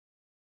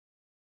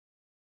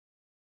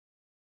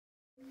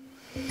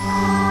Oh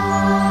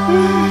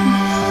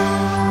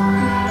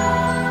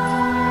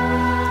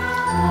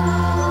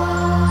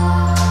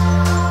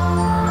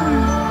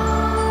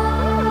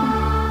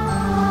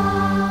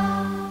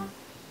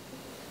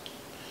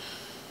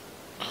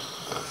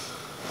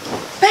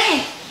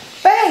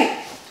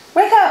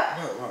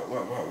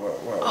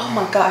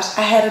my gosh,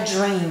 I had a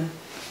dream.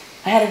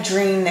 I had a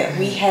dream that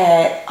we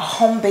had a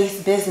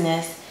home-based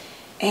business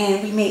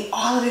and we made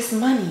all of this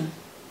money.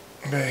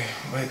 Babe,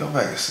 go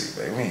back to sleep,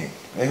 babe.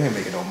 We ain't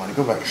making no money.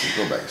 Go back to sleep,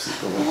 go back to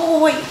sleep, go back.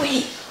 Oh,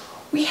 wait.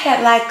 We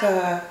had like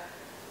a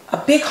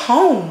big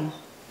home.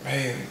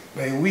 Babe,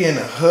 we in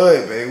the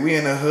hood, babe. We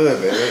in the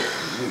hood,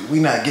 babe. We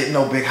not getting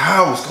no big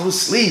house. Go to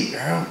sleep,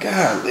 girl.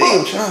 God,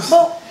 leave, trust.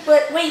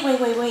 But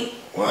wait.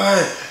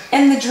 What?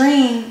 In the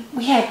dream,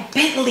 we had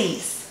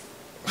Bentleys.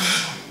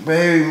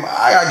 Babe,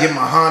 I gotta get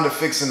my Honda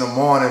fixed in the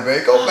morning,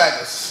 babe. Go back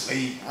to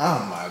sleep.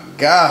 Oh my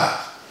God.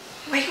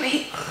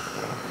 Wait.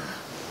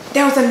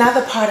 There was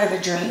another part of the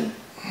dream.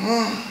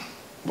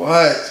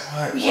 What?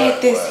 We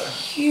had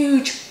this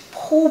huge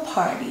pool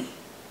party.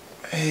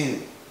 Hey,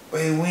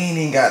 babe, we ain't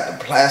even got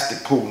the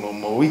plastic pool no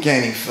more. We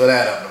can't even fill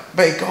that up.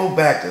 Babe, go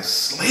back to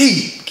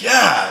sleep.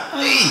 God,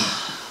 leave.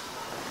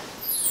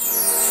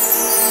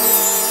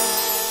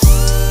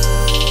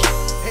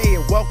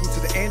 Welcome to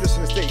the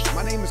Anderson Estates.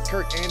 My name is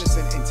Curt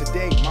Anderson, and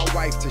today my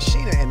wife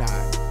Tishina and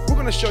we're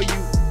going to show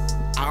you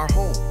our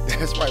home.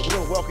 That's right, we're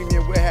going to welcome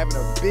you. We're having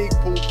a big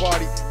pool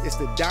party. It's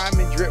the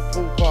Diamond Drip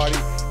Pool Party,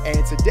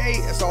 and today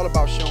it's all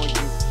about showing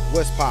you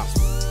what's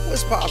possible.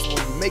 What's possible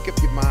when you make up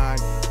your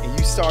mind and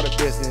you start a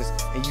business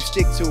and you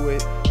stick to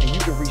it and you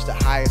can reach the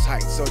highest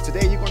heights. So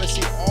today you're going to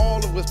see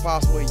all of what's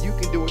possible, and you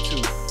can do it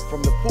too.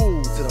 From the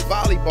pool to the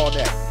volleyball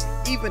net,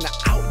 even the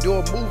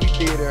outdoor movie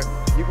theater.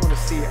 You're going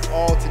to see it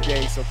all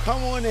today. So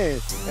come on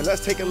in and let's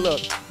take a look,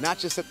 not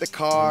just at the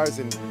cars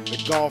and the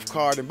golf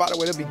cart. And by the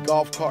way, there'll be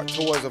golf cart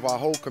tours of our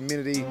whole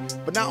community.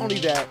 But not only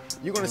that,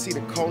 you're going to see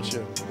the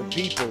culture, the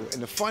people,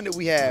 and the fun that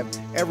we have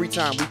every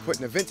time we put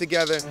an event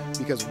together,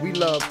 because we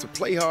love to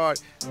play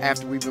hard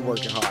after we've been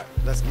working hard.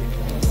 Let's get it.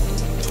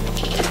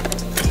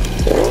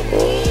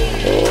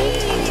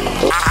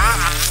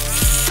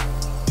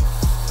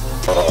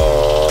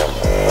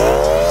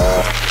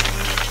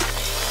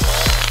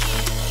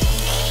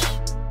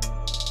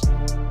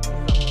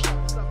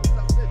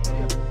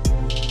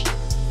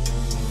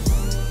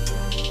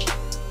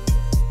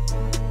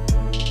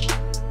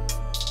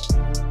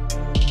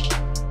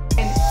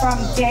 From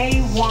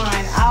day one,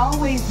 I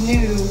always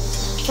knew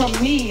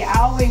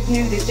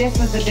that this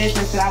was the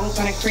business that I was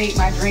going to create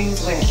my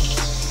dreams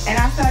with. And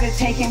I started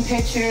taking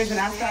pictures and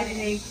I started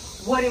thinking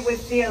what it would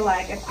feel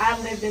like if I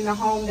lived in the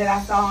home that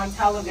I saw on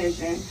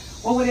television.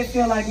 What would it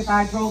feel like if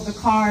I drove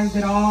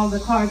all the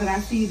cars that I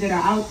see that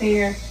are out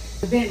there,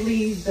 the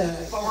Bentleys, the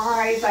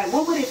Ferraris, like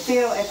what would it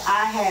feel if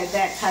I had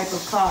that type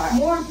of car?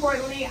 More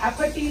importantly, I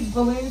put these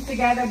balloons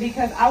together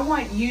because I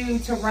want you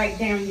to write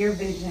down your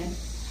vision.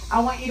 I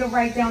want you to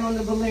write down on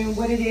the balloon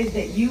what it is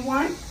that you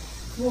want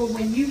for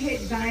when you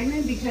hit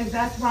Diamond, because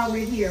that's why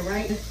we're here,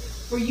 right?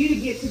 For you to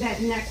get to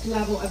that next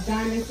level of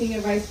Diamond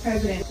Senior Vice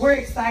President. We're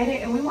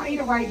excited and we want you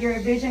to write your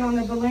vision on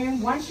the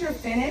balloon. Once you're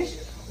finished,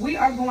 we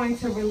are going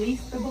to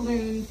release the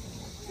balloons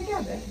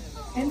together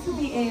into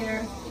the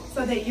air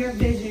so that your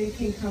vision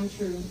can come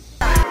true.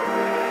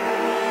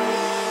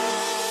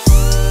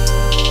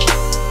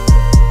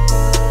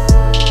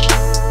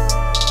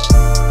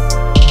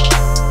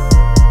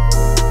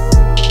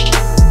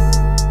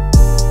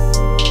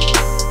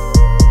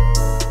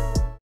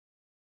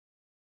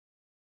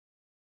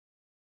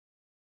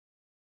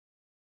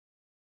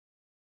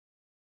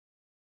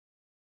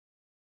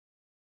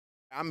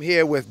 I'm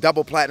here with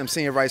Double Platinum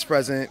Senior Vice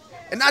President,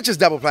 and not just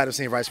Double Platinum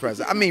Senior Vice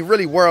President, I mean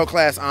really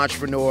world-class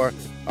entrepreneur,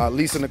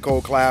 Lisa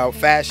Nicole Cloud,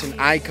 fashion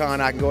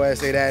icon, I can go ahead and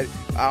say that.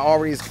 I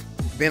already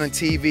been on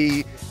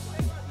TV,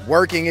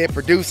 working it,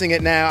 producing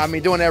it now, I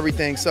mean doing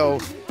everything. So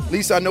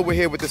Lisa, I know we're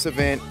here with this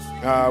event.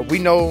 We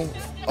know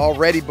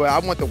already, but I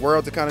want the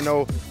world to kind of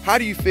know, how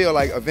do you feel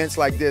like events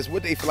like this,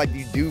 what do they feel like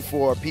you do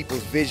for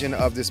people's vision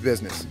of this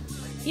business?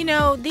 You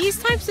know, these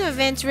types of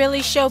events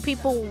really show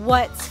people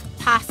what's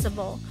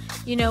possible.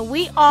 You know,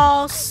 we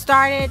all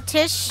started,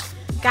 Tish,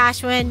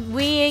 gosh, when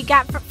we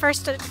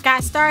first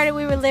got started,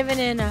 we were living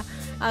in a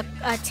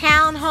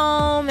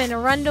townhome in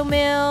Arundel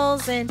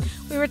Mills, and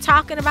we were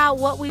talking about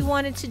what we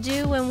wanted to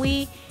do when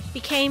we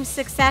became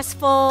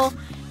successful.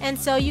 And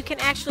so you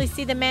can actually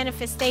see the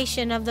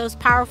manifestation of those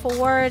powerful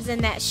words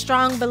and that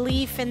strong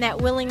belief and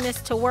that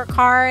willingness to work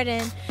hard.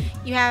 And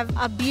you have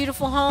a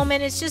beautiful home,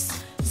 and it's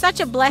just such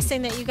a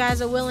blessing that you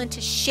guys are willing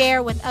to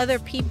share with other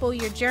people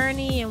your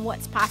journey and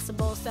what's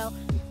possible. So.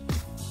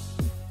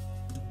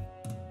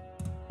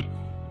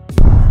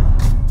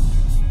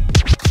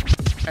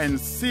 And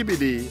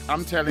CBD,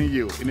 I'm telling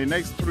you, in the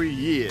next 3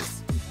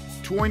 years,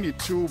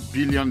 $22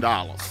 billion.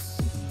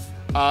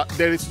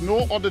 There is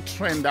no other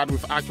trend that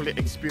we've actually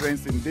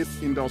experienced in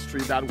this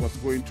industry that was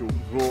going to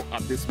grow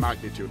at this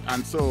magnitude.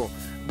 And so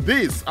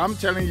this, I'm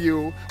telling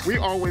you, we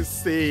always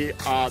say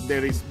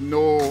there is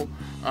no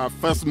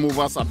first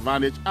movers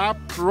advantage. I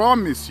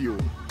promise you,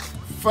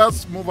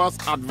 first movers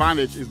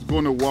advantage is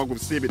going to work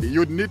with CBD.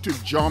 You need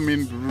to jump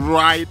in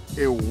right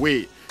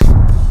away.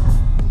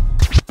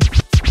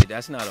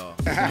 That's not all.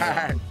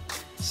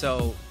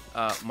 So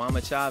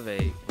Mama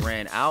Chave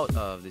ran out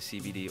of the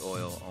CBD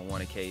oil on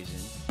one occasion.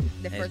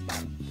 The first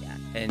time, yeah.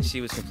 And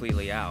she was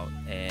completely out,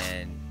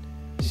 and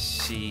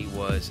she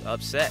was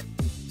upset.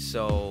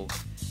 So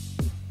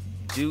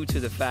due to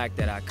the fact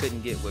that I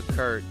couldn't get with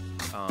Curt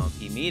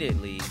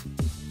immediately,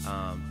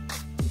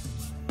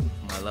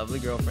 my lovely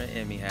girlfriend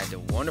Emmy had the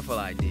wonderful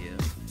idea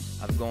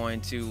of going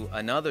to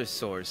another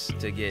source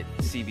to get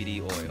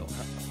CBD oil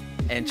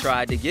and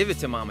tried to give it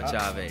to Mama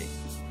Chave.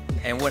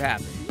 And what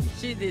happened?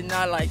 She did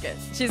not like it.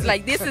 She's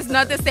like, this is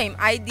not the same.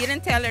 I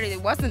didn't tell her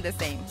it wasn't the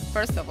same,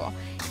 first of all.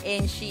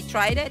 And she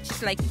tried it.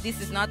 She's like, this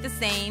is not the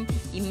same.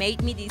 It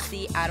made me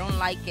dizzy. I don't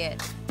like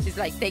it. She's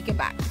like, take it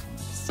back.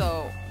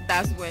 So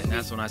that's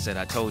when I said,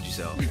 I told you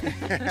so.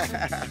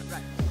 Right.